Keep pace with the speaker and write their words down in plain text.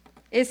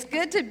It's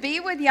good to be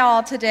with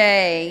y'all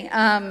today.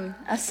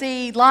 I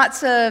see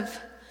lots of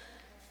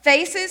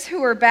faces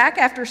who are back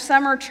after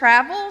summer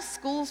travel.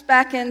 School's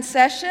back in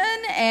session,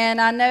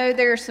 and I know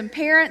there are some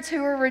parents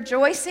who are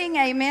rejoicing.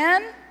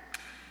 Amen?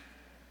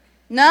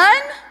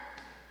 None?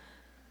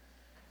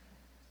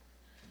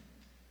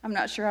 I'm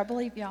not sure I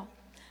believe y'all.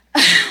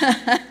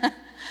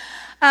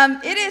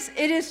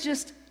 It is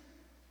just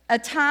a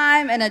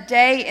time and a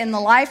day in the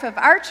life of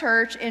our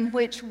church in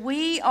which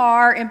we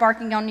are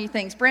embarking on new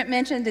things. Brent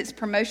mentioned it's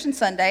Promotion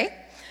Sunday.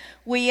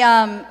 We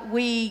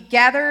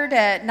gathered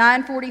at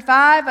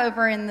 9:45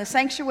 over in the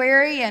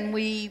sanctuary, and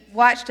we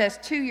watched as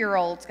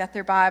 2-year-olds got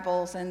their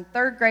Bibles and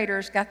third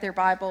graders got their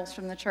Bibles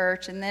from the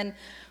church, and then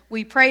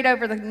we prayed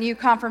over the new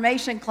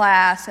confirmation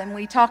class, and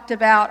we talked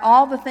about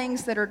all the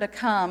things that are to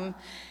come.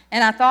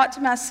 And I thought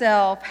to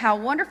myself how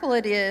wonderful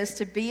it is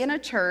to be in a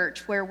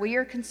church where we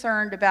are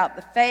concerned about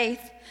the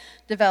faith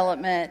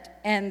development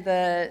and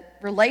the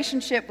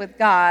relationship with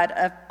God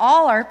of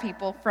all our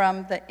people,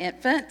 from the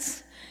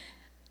infants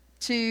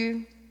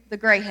to the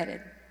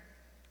gray-headed.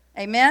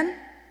 Amen?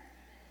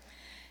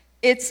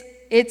 It's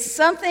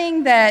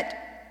something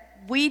that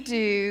we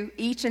do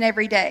each and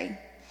every day.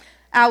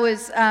 I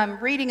was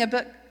reading a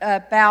book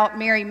about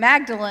Mary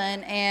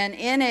Magdalene, and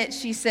in it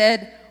she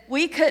said,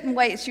 we couldn't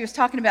wait. She was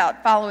talking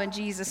about following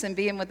Jesus and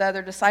being with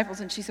other disciples,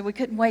 and she said, we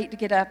couldn't wait to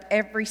get up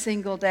every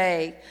single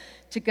day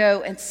to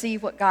go and see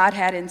what God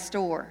had in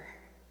store.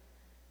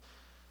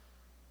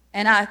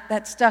 And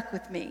that stuck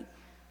with me.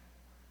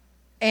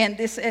 And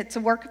it's a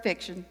work of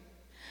fiction.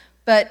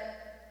 But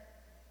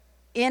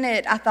in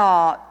it, I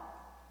thought,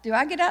 do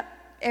I get up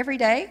every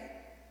day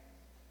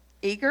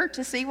eager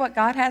to see what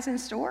God has in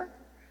store?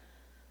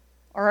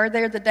 Or are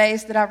there the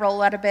days that I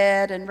roll out of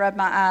bed and rub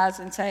my eyes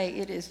and say,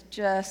 it is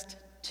just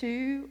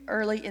too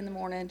early in the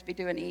morning to be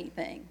doing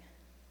anything?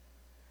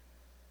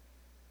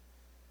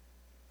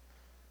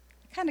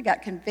 I kind of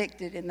got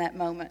convicted in that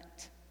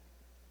moment.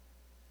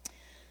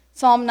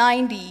 Psalm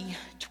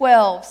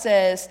 90:12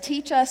 says,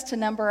 teach us to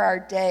number our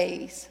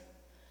days,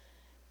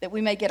 that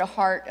we may get a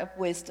heart of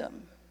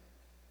wisdom.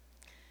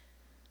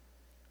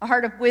 A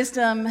heart of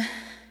wisdom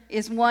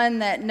is one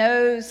that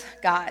knows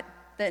God,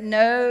 that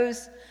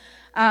knows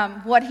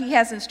what He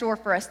has in store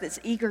for us, that's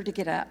eager to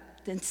get up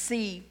and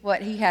see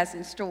what He has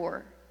in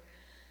store.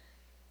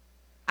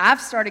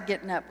 I've started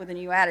getting up with a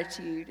new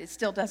attitude. It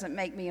still doesn't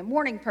make me a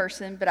morning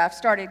person, but I've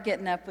started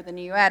getting up with a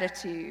new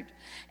attitude.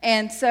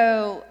 And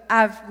so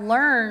I've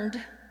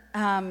learned,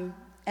 and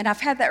I've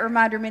had that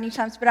reminder many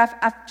times, but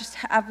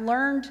I've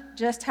learned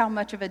just how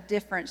much of a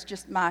difference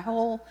just my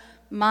whole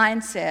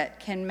mindset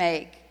can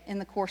make in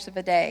the course of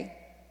a day.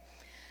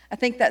 I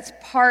think that's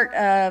part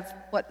of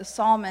what the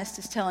psalmist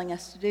is telling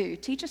us to do.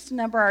 Teach us to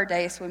number our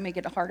days so we may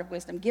get a heart of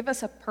wisdom. Give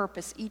us a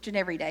purpose each and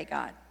every day,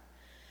 God.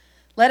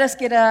 Let us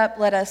get up.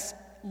 Let us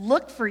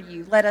look for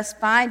you. Let us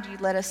find you.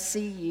 Let us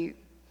see you.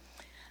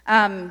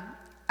 I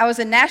was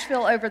in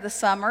Nashville over the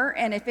summer,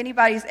 and if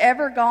anybody's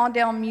ever gone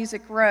down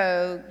Music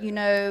Row, you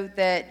know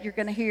that you're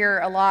going to hear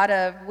a lot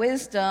of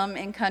wisdom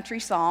in country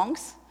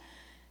songs.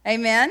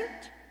 Amen?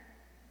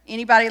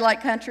 Anybody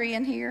like country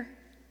in here?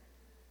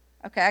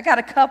 Okay, I got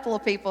a couple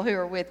of people who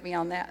are with me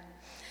on that.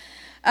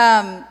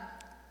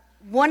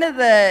 One of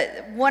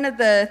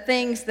the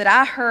things that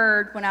I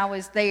heard when I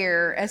was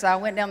there, as I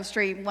went down the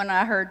street, one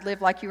I heard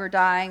 "Live Like You Were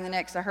Dying," the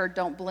next I heard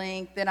 "Don't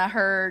Blink," then I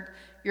heard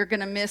 "You're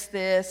Gonna Miss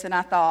This," and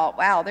I thought,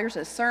 wow, there's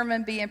a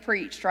sermon being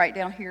preached right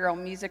down here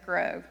on Music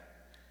Row.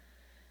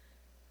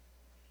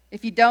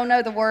 If you don't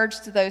know the words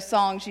to those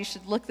songs, you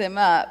should look them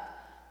up.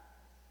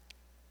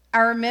 I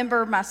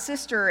remember my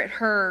sister at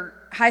her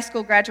high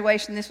school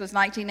graduation. This was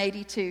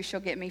 1982. She'll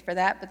get me for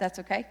that, but that's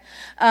okay.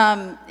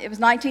 It was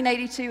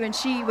 1982, and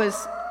she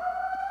was...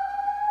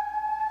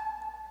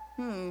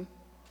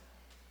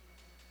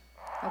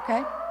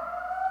 Okay.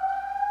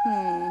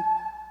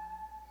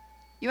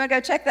 You want to go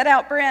check that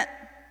out, Brent?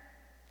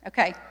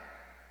 Okay.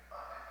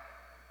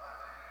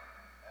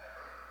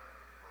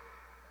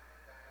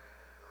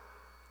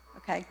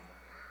 Okay.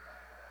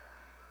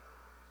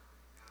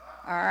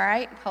 All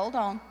right, hold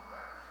on.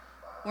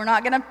 We're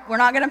not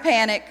gonna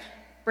panic.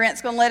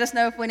 Brent's gonna let us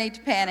know if we need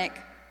to panic.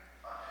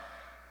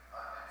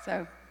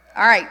 So,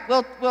 all right,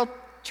 we'll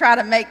try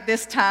to make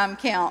this time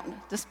count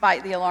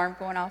despite the alarm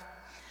going off.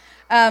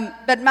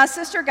 But my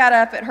sister got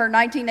up at her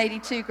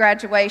 1982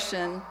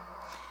 graduation,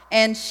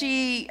 and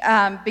she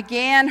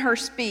began her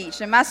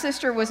speech. And my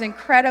sister was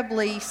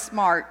incredibly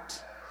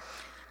smart.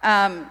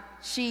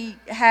 She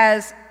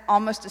has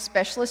almost a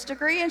specialist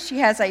degree, and she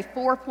has a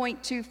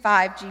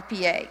 4.25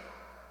 GPA.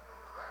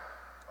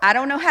 I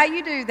don't know how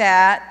you do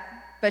that,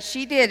 but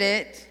she did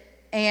it,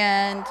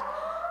 and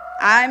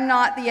I'm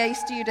not the A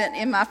student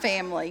in my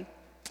family.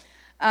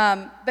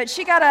 But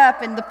she got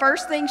up, and the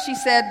first thing she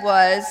said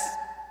was,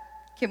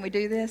 can we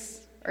do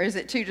this? Or is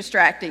it too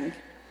distracting?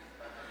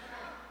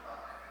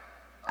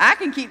 I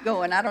can keep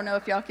going. I don't know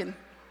if y'all can.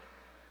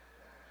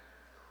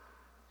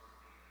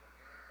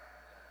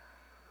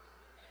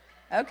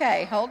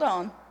 Okay, hold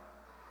on.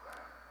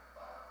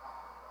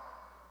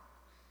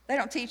 They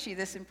don't teach you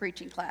this in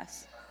preaching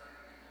class.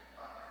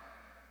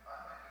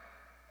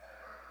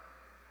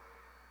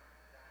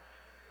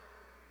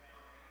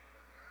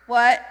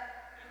 What?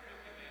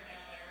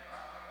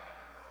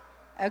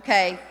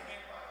 Okay.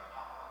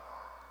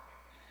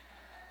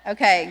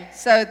 Okay,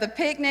 so the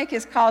picnic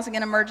is causing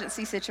an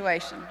emergency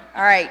situation.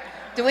 All right.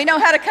 Do we know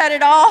how to cut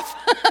it off?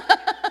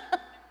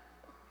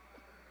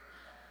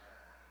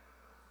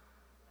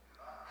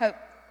 Hope.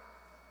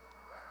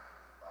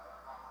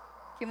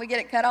 Can we get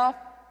it cut off?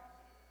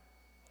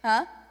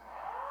 Huh?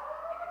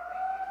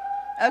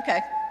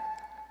 Okay.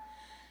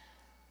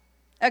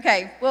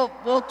 Okay,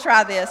 we'll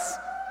try this.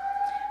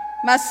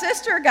 My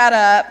sister got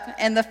up,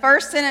 and the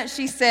first sentence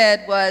she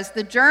said was,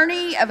 "The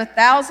journey of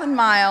 1,000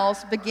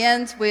 miles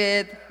begins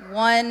with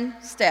one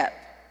step."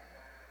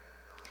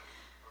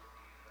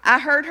 I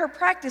heard her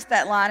practice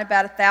that line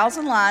about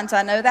 1,000 lines.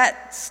 I know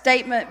that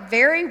statement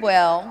very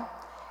well.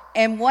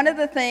 And one of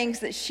the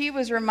things that she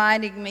was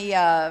reminding me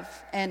of,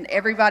 and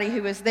everybody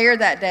who was there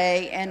that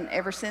day, and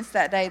ever since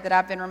that day that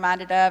I've been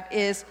reminded of,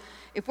 is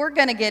if we're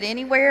going to get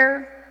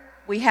anywhere,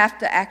 we have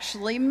to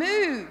actually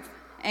move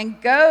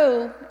and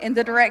go in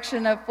the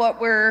direction of what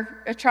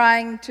we're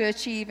trying to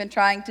achieve and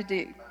trying to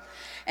do.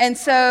 And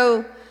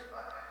so,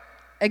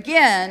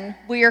 again,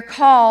 we are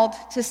called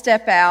to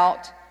step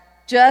out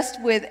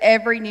just with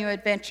every new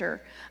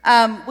adventure.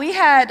 We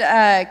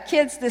had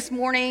kids this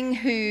morning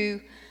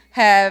who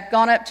have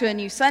gone up to a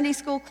new Sunday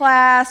school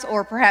class,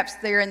 or perhaps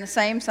they're in the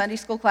same Sunday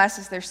school class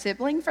as their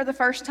sibling for the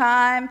first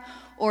time,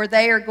 or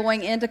they are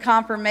going into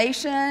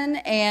confirmation.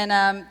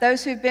 And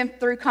those who've been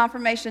through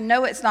confirmation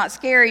know it's not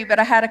scary, but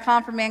I had a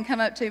confirmand come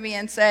up to me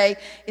and say,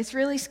 "It's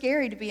really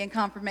scary to be in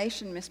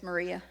confirmation, Miss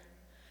Maria."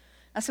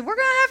 I said, "We're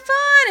going to have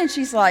fun." And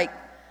she's like,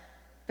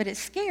 "But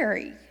it's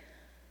scary."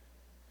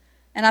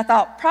 And I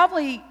thought,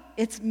 probably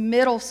it's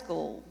middle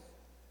school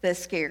that's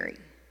scary.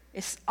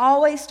 It's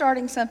always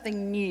starting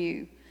something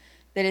new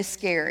that is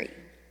scary.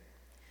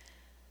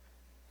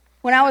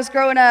 When I was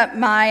growing up,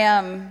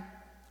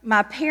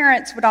 my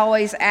parents would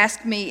always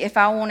ask me if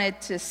I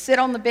wanted to sit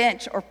on the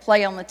bench or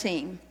play on the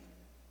team.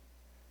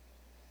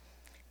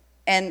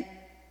 And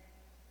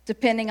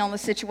depending on the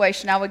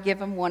situation, I would give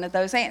them one of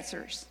those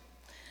answers.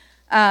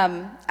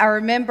 I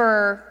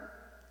remember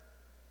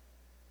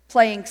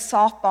playing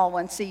softball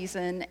one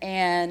season,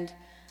 and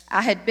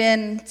I had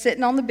been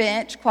sitting on the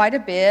bench quite a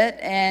bit,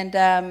 and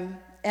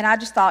I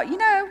just thought,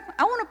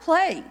 I want to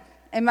play.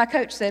 And my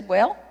coach said,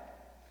 "Well,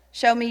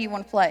 show me you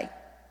want to play."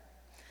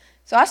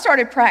 So I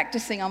started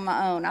practicing on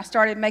my own. I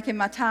started making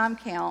my time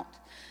count.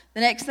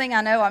 The next thing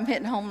I know, I'm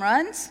hitting home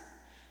runs.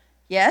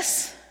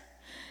 Yes.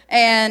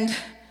 And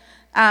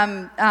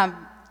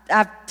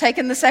I've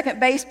taken the second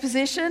base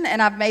position,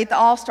 and I've made the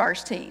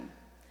All-Stars team.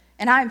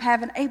 And I'm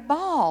having a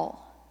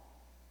ball.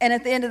 And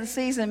at the end of the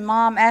season,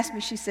 Mom asked me,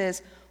 she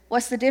says,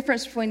 "What's the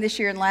difference between this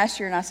year and last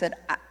year?" And I said,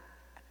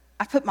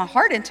 I put my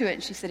heart into it.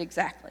 And she said,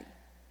 "Exactly.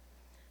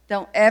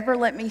 Don't ever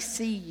let me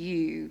see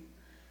you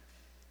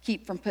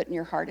keep from putting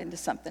your heart into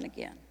something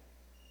again."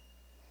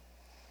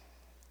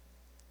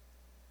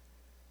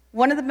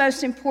 One of the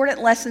most important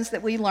lessons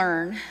that we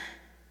learn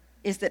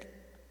is that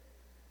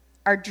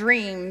our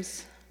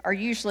dreams are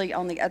usually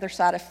on the other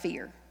side of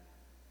fear.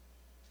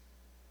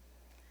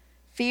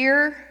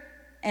 Fear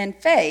and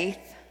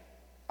faith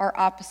are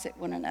opposite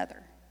one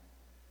another.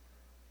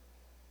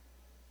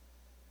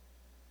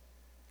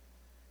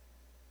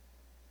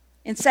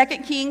 In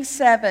 2 Kings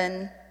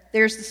 7,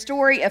 there's the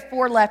story of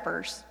 4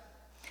 lepers,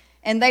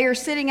 and they are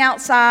sitting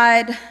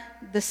outside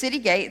the city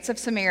gates of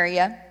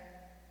Samaria,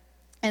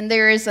 and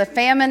there is a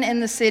famine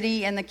in the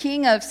city, and the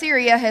king of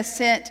Syria has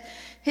sent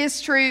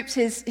his troops,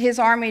 his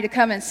army, to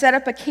come and set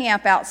up a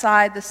camp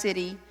outside the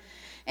city,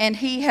 and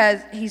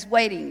he's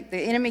waiting.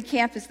 The enemy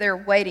camp is there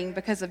waiting,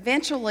 because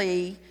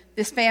eventually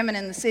this famine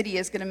in the city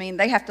is going to mean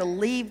they have to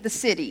leave the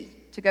city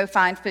to go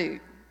find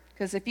food,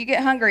 because if you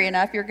get hungry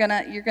enough, you're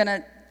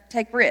gonna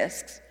take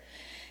risks.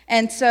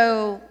 And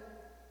so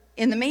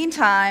in the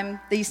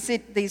meantime,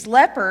 these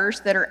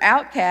lepers that are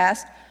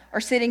outcast are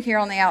sitting here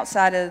on the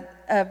outside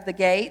of the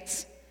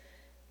gates.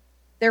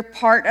 They're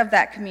part of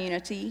that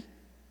community,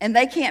 and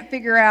they can't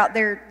figure out,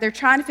 they're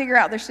trying to figure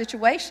out their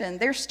situation.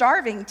 They're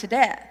starving to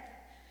death.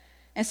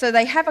 And so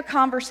they have a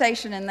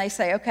conversation, and they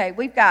say, "Okay,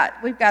 we've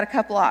got a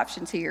couple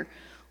options here.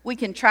 We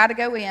can try to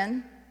go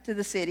in to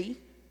the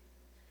city.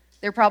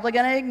 They're probably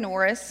going to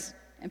ignore us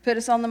and put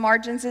us on the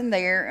margins in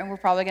there, and we're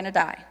probably going to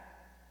die.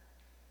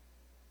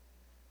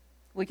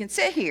 We can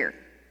sit here,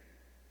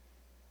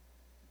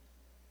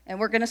 and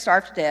we're going to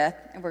starve to death,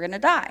 and we're going to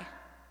die.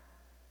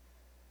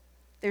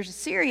 There's a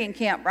Syrian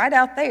camp right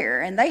out there,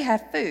 and they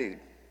have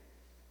food.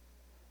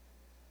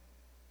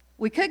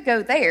 We could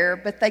go there,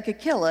 but they could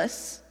kill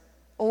us,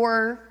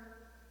 or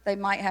they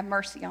might have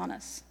mercy on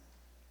us."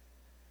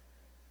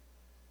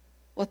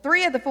 Well,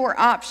 3 of the 4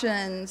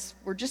 options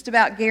were just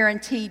about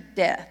guaranteed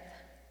death.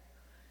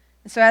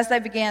 And so as they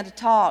began to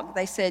talk,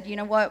 they said, "You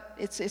know what?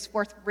 It's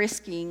worth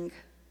risking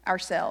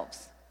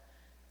ourselves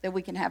that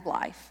we can have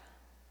life."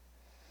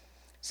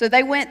 So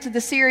they went to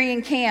the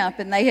Syrian camp,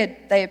 and they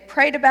had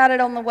prayed about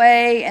it on the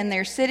way, and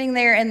they're sitting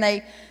there, and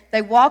they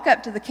they walk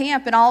up to the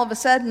camp, and all of a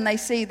sudden they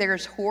see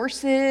there's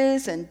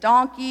horses and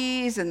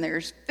donkeys, and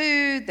there's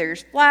food,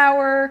 there's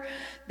flour,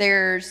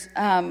 there's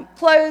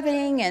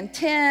clothing and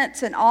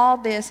tents and all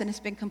this, and it's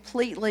been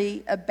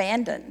completely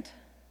abandoned.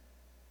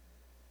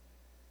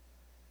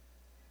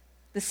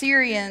 The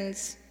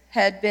Syrians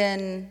had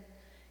been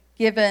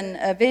given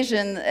a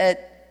vision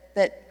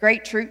that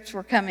great troops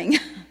were coming.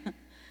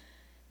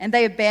 And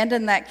they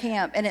abandoned that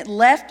camp, and it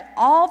left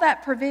all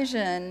that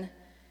provision.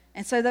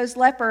 And so those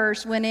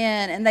lepers went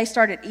in, and they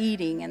started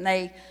eating, and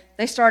they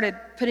started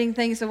putting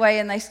things away,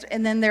 and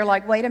then they're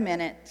like, wait a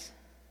minute.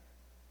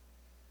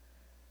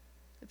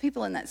 The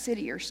people in that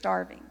city are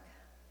starving.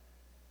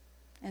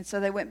 And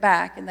so they went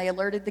back, and they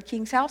alerted the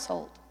king's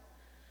household.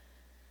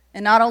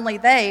 And not only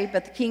they,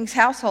 but the king's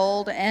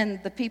household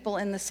and the people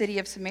in the city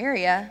of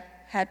Samaria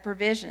had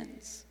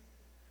provisions.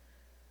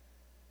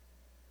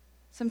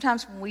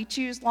 Sometimes when we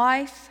choose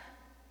life,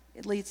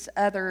 it leads to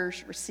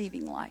others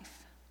receiving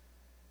life.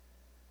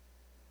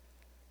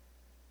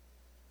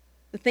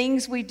 The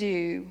things we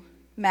do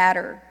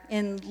matter.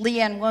 In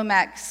Leanne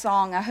Womack's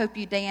song, I Hope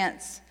You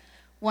Dance,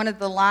 one of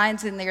the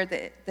lines in there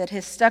that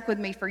has stuck with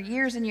me for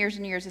years and years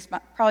and years, it's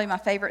probably my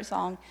favorite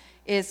song,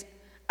 is,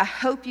 I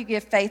hope you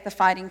give faith a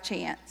fighting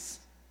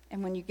chance.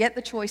 And when you get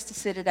the choice to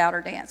sit it out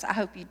or dance, I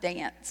hope you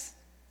dance.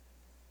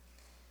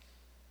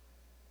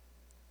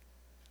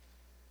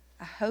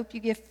 I hope you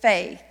give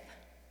faith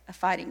a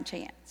fighting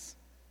chance.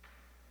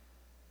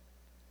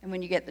 And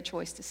when you get the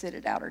choice to sit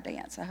it out or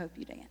dance, I hope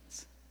you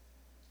dance.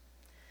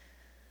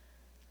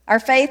 Our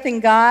faith in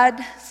God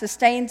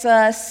sustains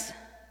us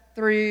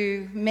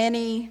through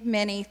many,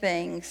 many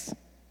things.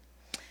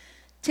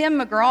 Tim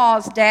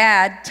McGraw's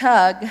dad,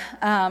 Tug,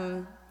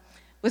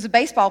 was a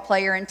baseball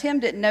player, and Tim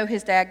didn't know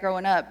his dad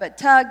growing up, but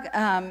Tug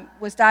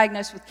was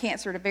diagnosed with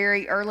cancer at a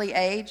very early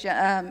age,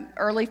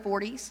 early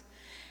 40s.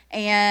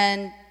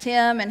 And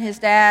Tim and his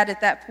dad at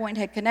that point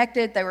had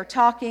connected. They were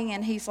talking,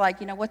 and he's like,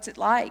 what's it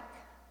like?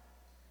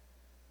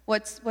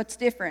 What's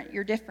different?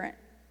 You're different.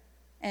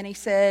 And he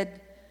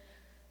said,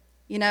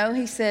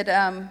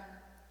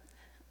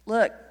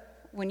 look,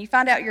 when you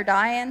find out you're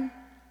dying,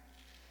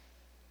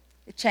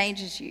 it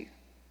changes you.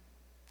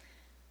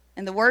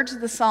 And the words of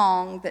the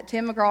song that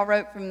Tim McGraw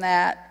wrote from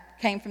that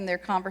came from their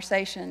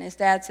conversation. His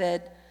dad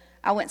said,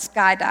 I went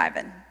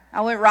skydiving.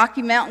 I went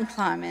Rocky Mountain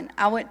climbing.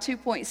 I went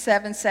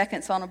 2.7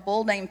 seconds on a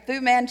bull named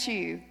Fu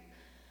Manchu.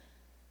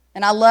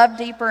 And I loved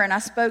deeper, and I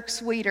spoke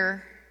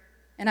sweeter,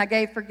 and I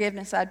gave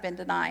forgiveness I'd been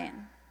denying.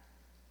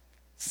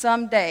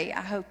 Someday,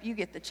 I hope you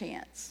get the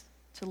chance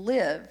to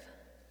live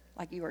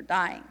like you are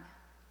dying.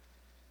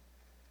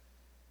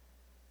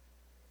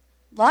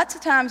 Lots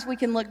of times we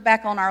can look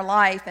back on our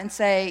life and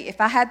say, if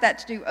I had that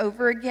to do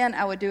over again,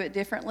 I would do it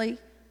differently.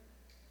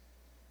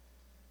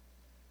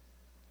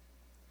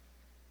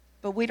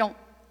 But we don't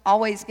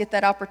always get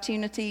that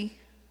opportunity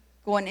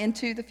going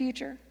into the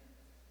future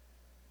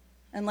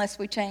unless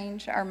we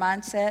change our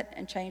mindset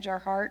and change our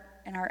heart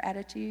and our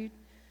attitude.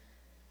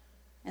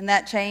 And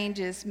that change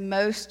is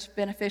most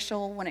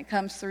beneficial when it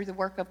comes through the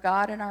work of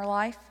God in our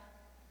life.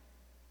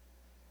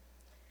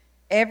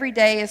 Every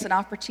day is an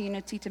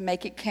opportunity to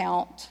make it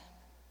count,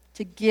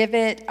 to give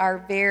it our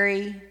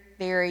very,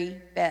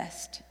 very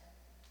best.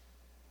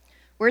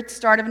 We're at the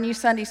start of a new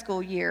Sunday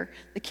school year.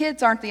 The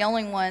kids aren't the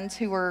only ones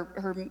who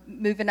are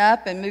moving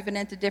up and moving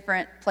into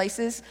different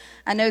places.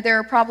 I know there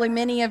are probably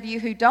many of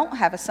you who don't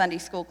have a Sunday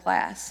school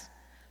class.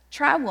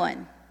 Try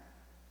one.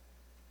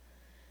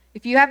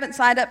 If you haven't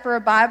signed up for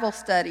a Bible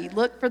study,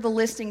 look for the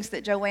listings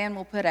that Joanne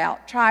will put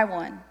out. Try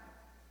one.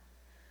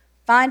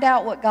 Find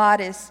out what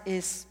God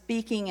is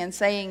speaking and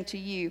saying to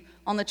you.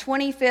 On the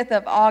 25th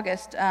of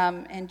August,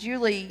 and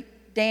Julie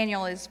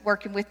Daniel is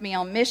working with me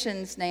on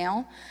missions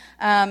now,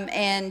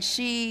 and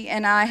she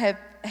and I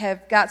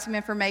have got some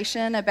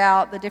information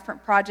about the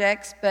different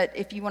projects, but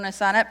if you want to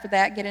sign up for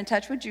that, get in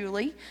touch with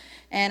Julie,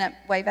 and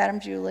wave at them,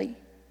 Julie.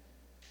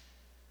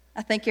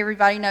 I think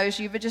everybody knows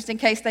you, but just in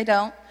case they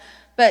don't.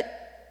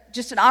 But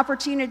just an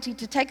opportunity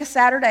to take a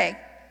Saturday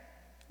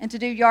and to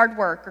do yard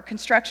work or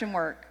construction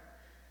work.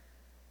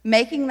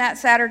 Making that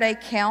Saturday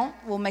count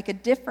will make a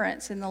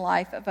difference in the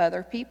life of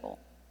other people.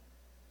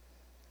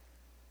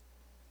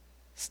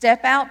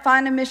 Step out,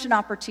 find a mission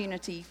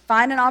opportunity.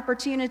 Find an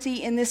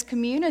opportunity in this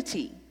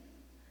community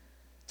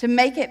to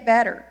make it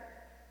better.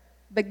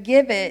 But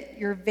give it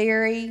your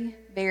very,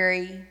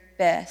 very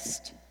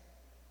best.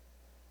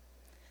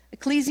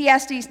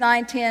 Ecclesiastes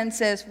 9:10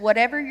 says,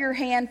 whatever your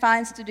hand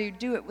finds to do,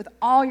 do it with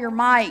all your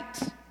might.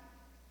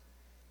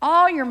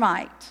 All your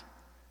might.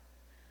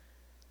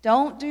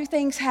 Don't do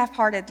things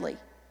half-heartedly.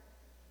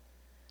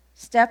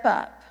 Step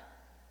up.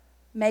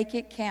 Make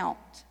it count.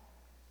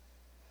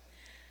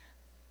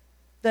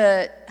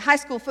 The high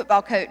school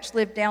football coach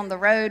lived down the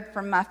road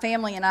from my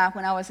family and I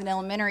when I was in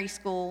elementary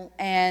school,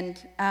 and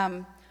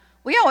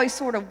we always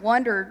sort of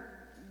wondered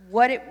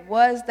what it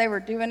was they were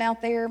doing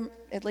out there.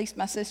 At least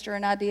my sister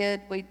and I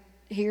did. We'd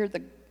hear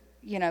the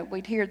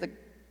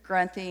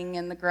grunting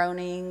and the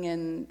groaning,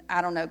 and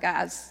I don't know,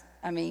 guys.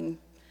 I mean,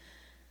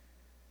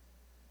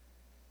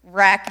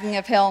 racking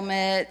of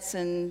helmets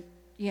and,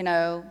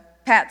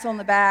 pats on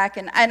the back.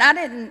 And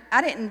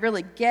I didn't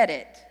really get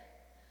it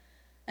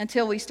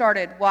until we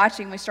started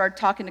watching. We started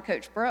talking to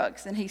Coach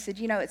Brooks, and he said,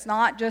 it's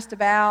not just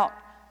about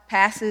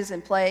passes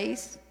and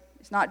plays.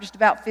 It's not just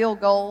about field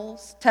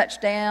goals,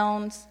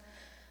 touchdowns,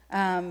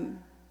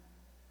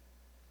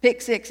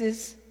 pick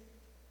sixes.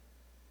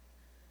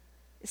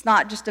 It's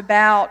not just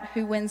about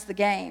who wins the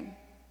game.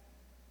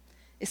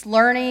 It's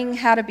learning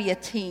how to be a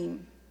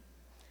team.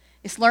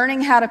 It's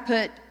learning how to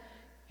put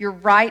your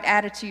right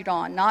attitude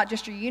on, not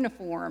just your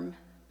uniform,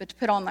 but to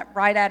put on that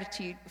right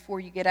attitude before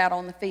you get out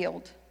on the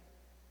field.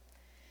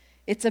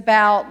 It's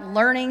about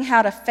learning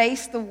how to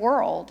face the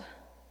world.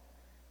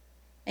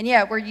 And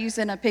yeah, we're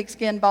using a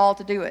pigskin ball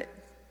to do it.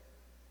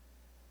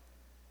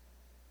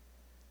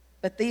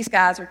 But these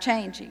guys are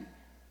changing.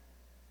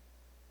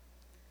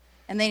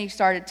 And then he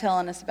started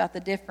telling us about the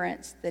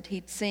difference that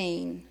he'd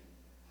seen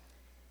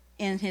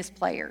in his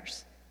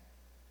players.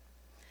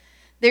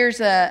 There's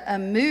a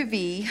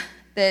movie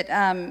that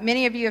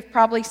many of you have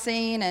probably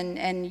seen,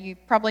 and you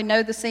probably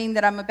know the scene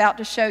that I'm about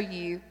to show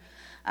you.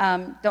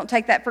 Don't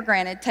take that for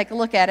granted. Take a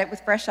look at it with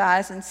fresh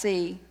eyes and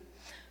see.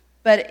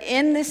 But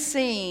in this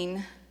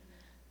scene,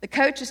 the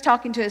coach is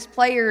talking to his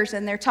players,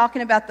 and they're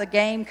talking about the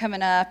game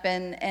coming up,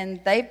 and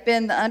they've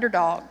been the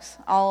underdogs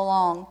all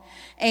along.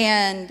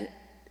 And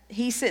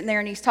he's sitting there,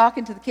 and he's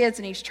talking to the kids,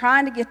 and he's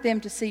trying to get them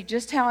to see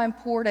just how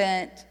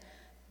important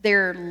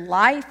their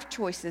life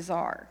choices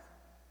are.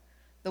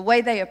 The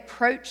way they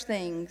approach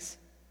things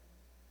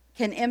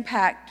can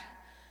impact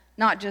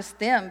not just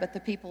them, but the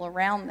people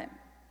around them.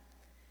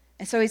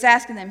 And so he's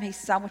asking them, he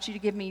says, I want you to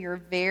give me your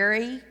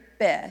very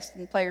best.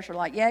 And the players are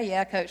like,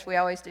 yeah, coach, we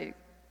always do.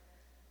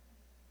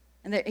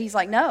 And he's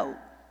like, no,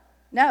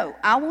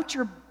 I want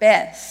your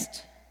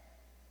best.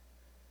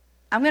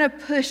 I'm going to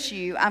push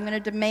you. I'm going to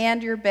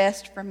demand your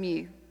best from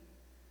you.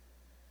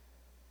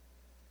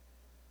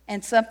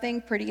 And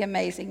something pretty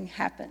amazing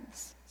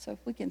happens. So if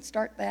we can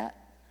start that.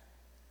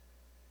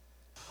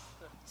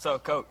 So,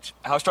 Coach,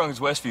 how strong is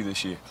Westview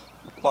this year?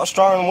 A lot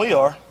stronger than we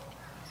are.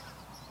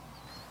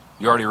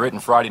 You already written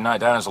Friday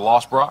night down as a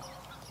loss, Brock?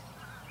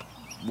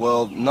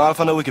 Well, not if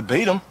I know we could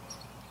beat them.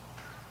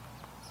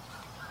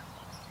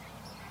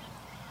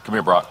 Come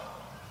here, Brock.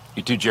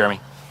 You too, Jeremy.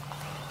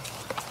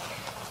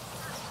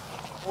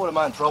 What, am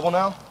I in trouble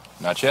now?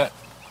 Not yet.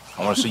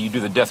 I want to see you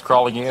do the death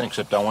crawl again,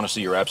 except I want to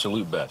see your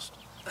absolute best.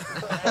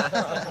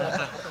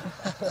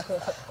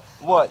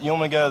 What, you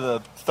want me to go to the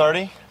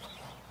 30?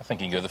 I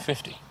think you can go to the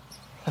 50.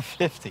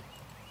 50.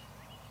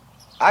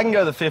 I can go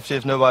to the 50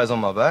 if nobody's on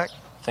my back.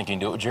 I think you can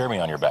do it with Jeremy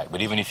on your back. But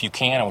even if you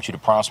can, I want you to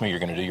promise me you're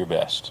going to do your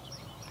best.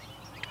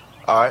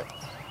 All right.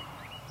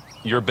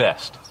 Your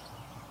best.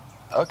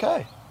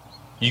 Okay.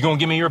 You going to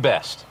give me your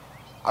best?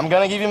 I'm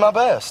going to give you my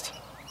best.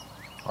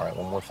 All right,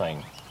 one more thing.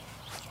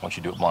 I want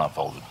you to do it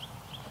blindfolded.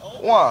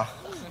 Why?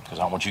 Because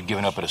I don't want you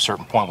giving up at a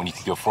certain point when you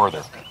can go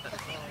further.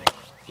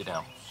 Get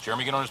down.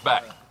 Jeremy, get on his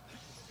back.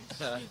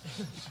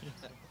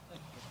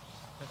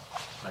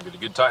 Now get a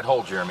good tight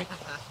hold, Jeremy.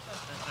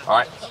 All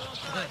right,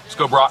 let's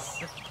go, Brock.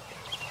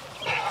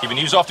 Keep your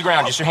knees off the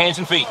ground, just your hands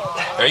and feet.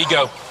 There you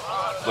go.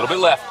 A little bit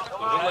left.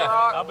 A little bit left.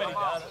 I bet he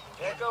does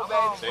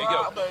it. There you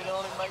go.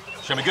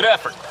 Show me good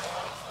effort.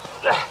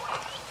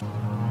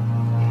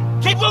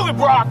 Keep moving,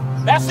 Brock.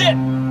 That's it.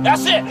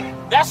 That's it.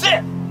 That's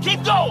it.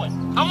 Keep going.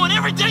 I want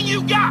everything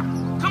you got.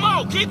 Come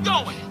on, keep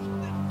going.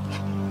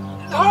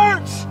 It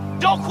hurts.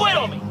 Don't quit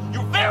on me.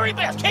 Your very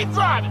best. Keep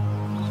driving.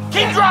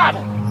 Keep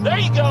driving. There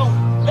you go.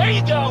 There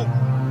you go.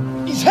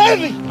 He's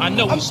heavy. I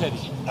know he's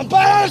heavy. I'm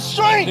bad at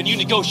strength. Then you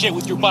negotiate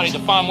with your body to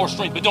find more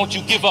strength, but don't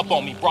you give up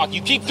on me, Brock.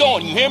 You keep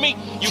going, you hear me?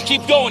 You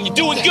keep going. You're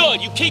doing good.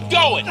 You keep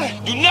going.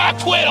 Do not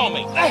quit on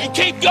me. You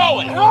keep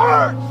going. It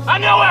hurts. I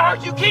know it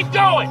hurts. You keep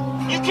going.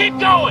 You keep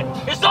going.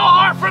 It's all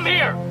hard from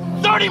here.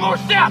 30 more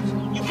steps.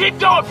 You keep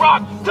going,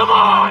 Brock. Come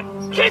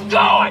on. Keep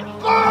going.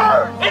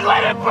 Burn. And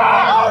let it burn.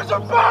 Arms are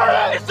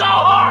burning. It's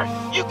all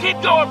hard. You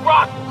keep going,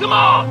 Brock. Come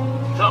on.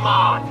 Come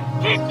on.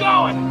 Keep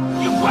going.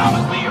 You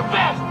promised me your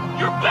best.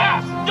 Your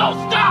best. Don't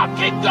stop.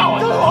 Keep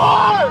going. Too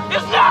hard.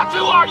 It's not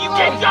too hard. You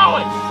keep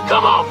going.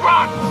 Come on,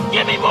 Brock.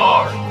 Give me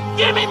more.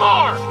 Give me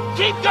more.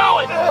 Keep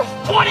going.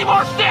 20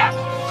 more steps.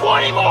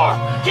 20 more.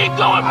 Keep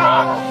going,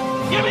 Brock.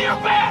 Give me your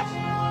best.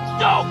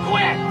 Don't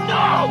quit.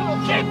 No.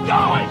 Keep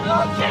going.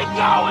 Keep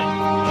going.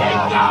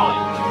 Keep going.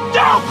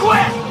 Don't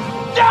quit.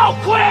 Don't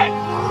quit.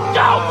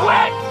 Don't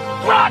quit.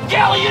 Brock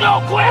Kelly, you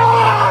don't quit.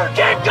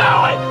 Keep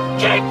going.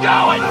 Keep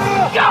going.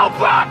 Go,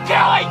 Brock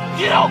Kelly.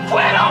 You don't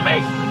quit on me.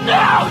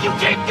 No, you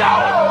keep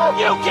going.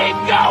 You keep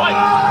going.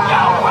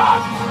 Go, Brock.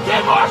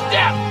 10 more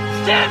steps.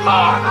 10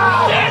 more.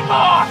 10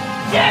 more.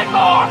 10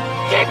 more.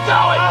 Keep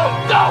going.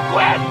 Don't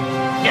quit.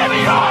 Give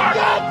me yours.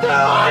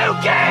 You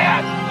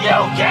can. You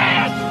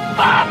can.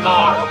 5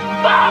 more.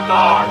 5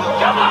 more.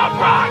 Come on,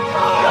 Brock.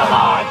 Come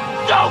on.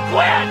 Don't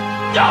quit.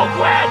 Don't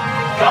quit.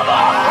 Come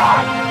on,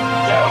 Brock.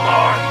 2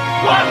 more.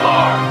 1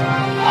 more.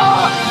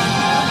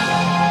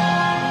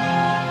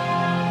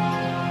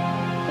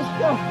 Let's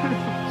go to the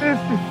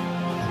 50.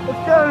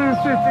 Let's go to the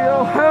 50. I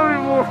don't have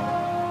any more.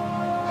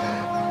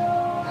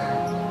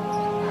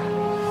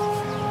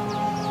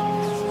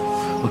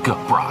 Look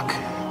up, Brock.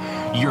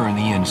 You're in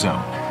the end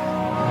zone.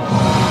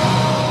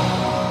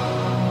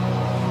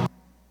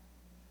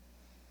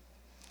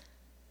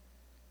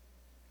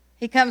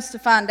 He comes to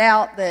find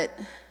out that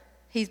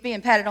he's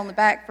being patted on the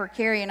back for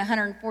carrying a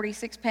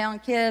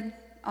 146-pound kid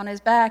on his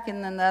back,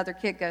 and then the other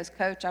kid goes,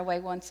 "Coach, I weigh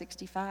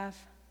 165.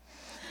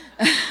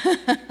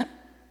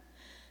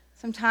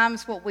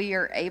 Sometimes what we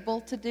are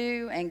able to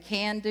do and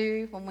can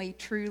do when we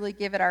truly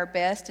give it our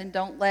best and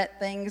don't let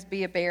things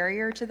be a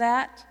barrier to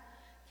that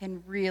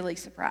can really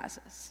surprise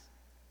us.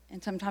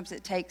 And sometimes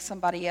it takes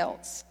somebody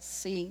else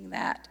seeing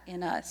that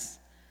in us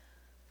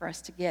for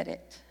us to get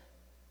it.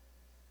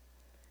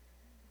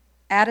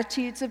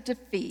 Attitudes of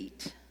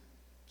defeat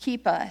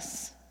keep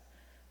us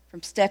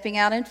from stepping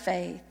out in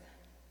faith,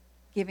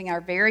 giving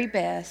our very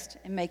best,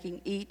 and making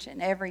each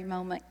and every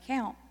moment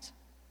count.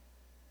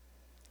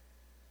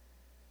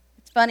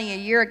 It's funny, a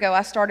year ago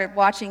I started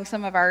watching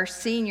some of our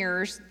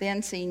seniors,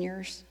 then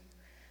seniors,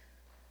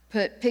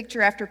 put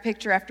picture after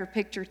picture after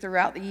picture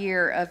throughout the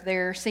year of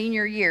their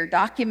senior year,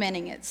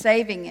 documenting it,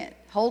 saving it,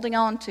 holding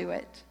on to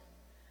it.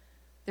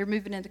 They're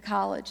moving into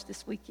college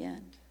this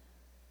weekend.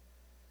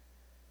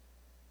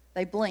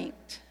 They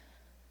blinked.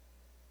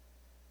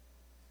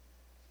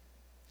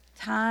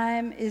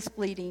 Time is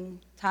fleeting,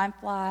 time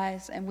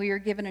flies, and we are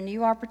given a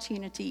new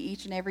opportunity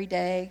each and every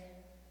day.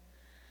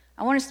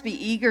 I want us to be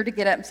eager to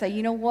get up and say,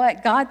 you know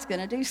what, God's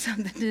going to do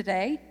something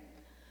today.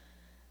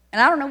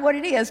 And I don't know what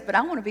it is, but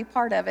I want to be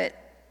part of it.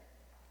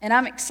 And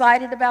I'm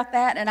excited about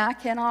that, and I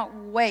cannot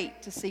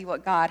wait to see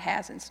what God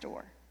has in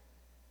store.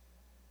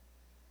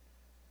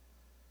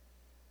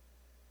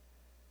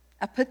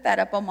 I put that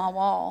up on my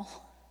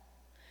wall.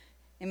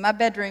 In my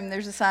bedroom,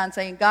 there's a sign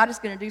saying, God is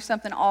going to do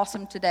something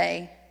awesome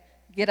today.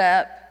 Get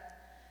up,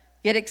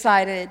 get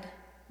excited,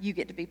 you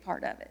get to be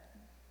part of it.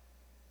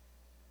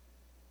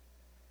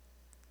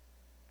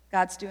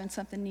 God's doing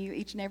something new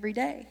each and every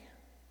day.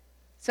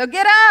 So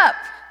get up,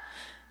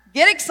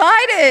 get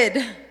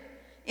excited,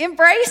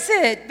 embrace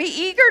it, be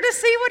eager to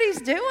see what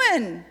He's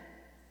doing.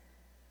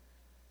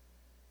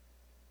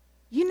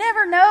 You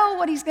never know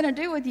what He's going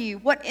to do with you,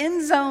 what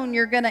end zone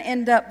you're going to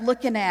end up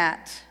looking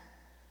at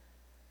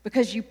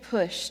because you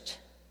pushed.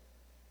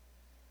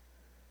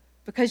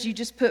 Because you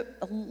just put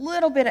a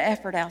little bit of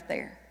effort out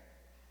there.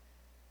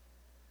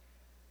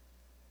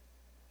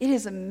 It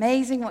is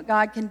amazing what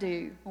God can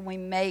do when we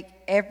make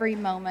every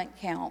moment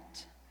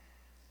count.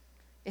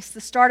 It's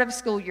the start of a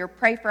school year.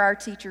 Pray for our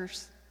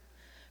teachers.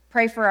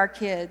 Pray for our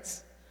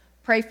kids.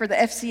 Pray for the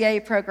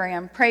FCA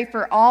program. Pray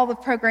for all the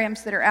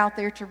programs that are out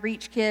there to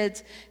reach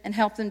kids and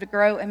help them to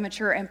grow and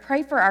mature. And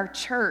pray for our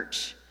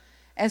church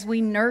as we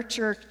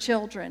nurture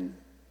children.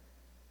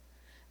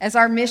 As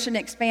our mission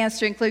expands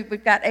to include,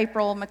 we've got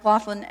April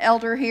McLaughlin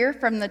Elder here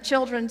from the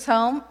children's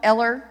home.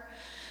 Eller,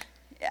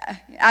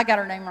 I got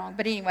her name wrong,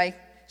 but anyway,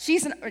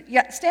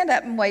 stand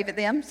up and wave at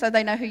them so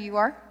they know who you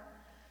are.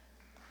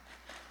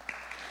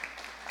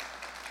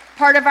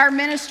 Part of our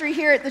ministry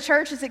here at the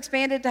church is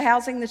expanded to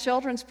housing the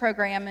children's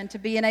program and to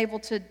being able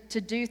to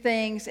do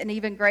things in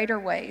even greater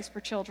ways for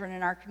children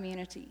in our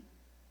community.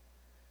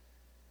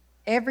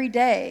 Every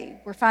day,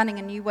 we're finding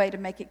a new way to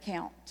make it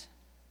count.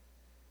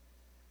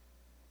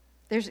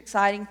 There's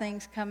exciting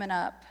things coming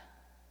up.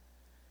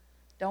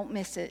 Don't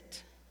miss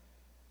it.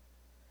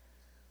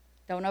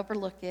 Don't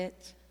overlook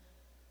it.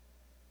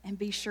 And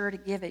be sure to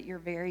give it your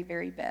very,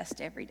 very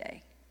best every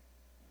day.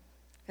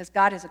 Because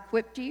God has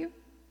equipped you.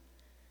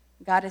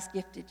 God has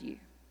gifted you.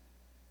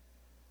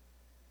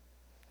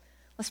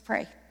 Let's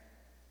pray.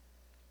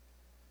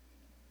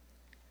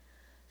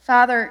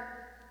 Father,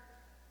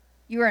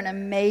 you are an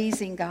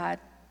amazing God.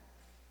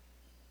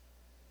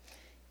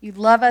 You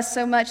love us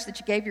so much that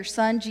you gave your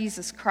Son,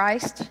 Jesus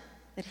Christ,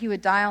 that He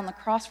would die on the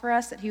cross for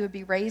us, that He would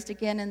be raised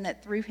again, and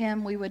that through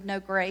Him we would know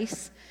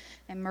grace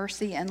and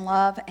mercy and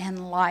love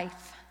and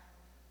life.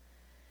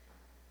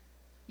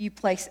 You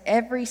place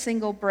every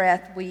single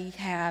breath we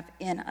have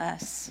in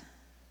us.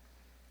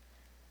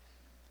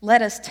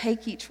 Let us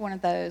take each one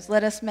of those.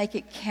 Let us make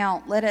it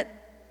count. Let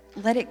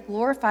it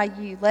glorify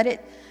you. Let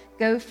it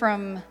go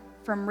from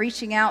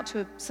reaching out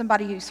to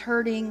somebody who's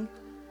hurting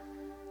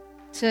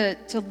to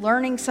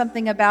learning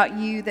something about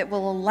you that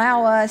will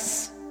allow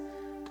us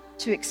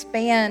to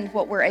expand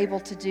what we're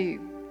able to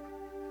do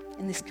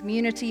in this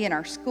community, in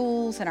our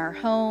schools, in our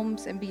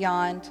homes, and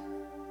beyond.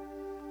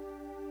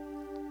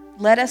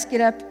 Let us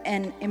get up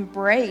and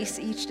embrace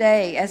each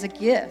day as a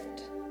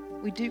gift.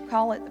 We do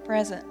call it the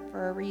present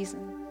for a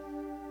reason.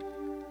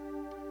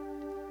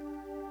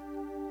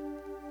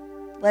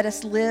 Let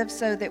us live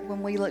so that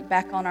when we look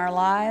back on our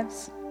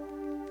lives,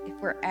 if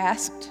we're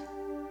asked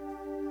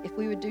if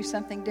we would do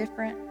something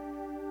different,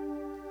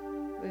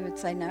 we would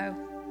say, no,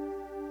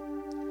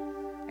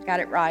 I got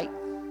it right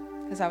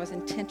because I was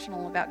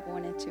intentional about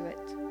going into it.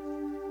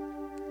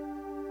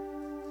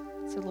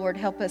 So Lord,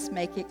 help us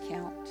make it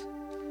count.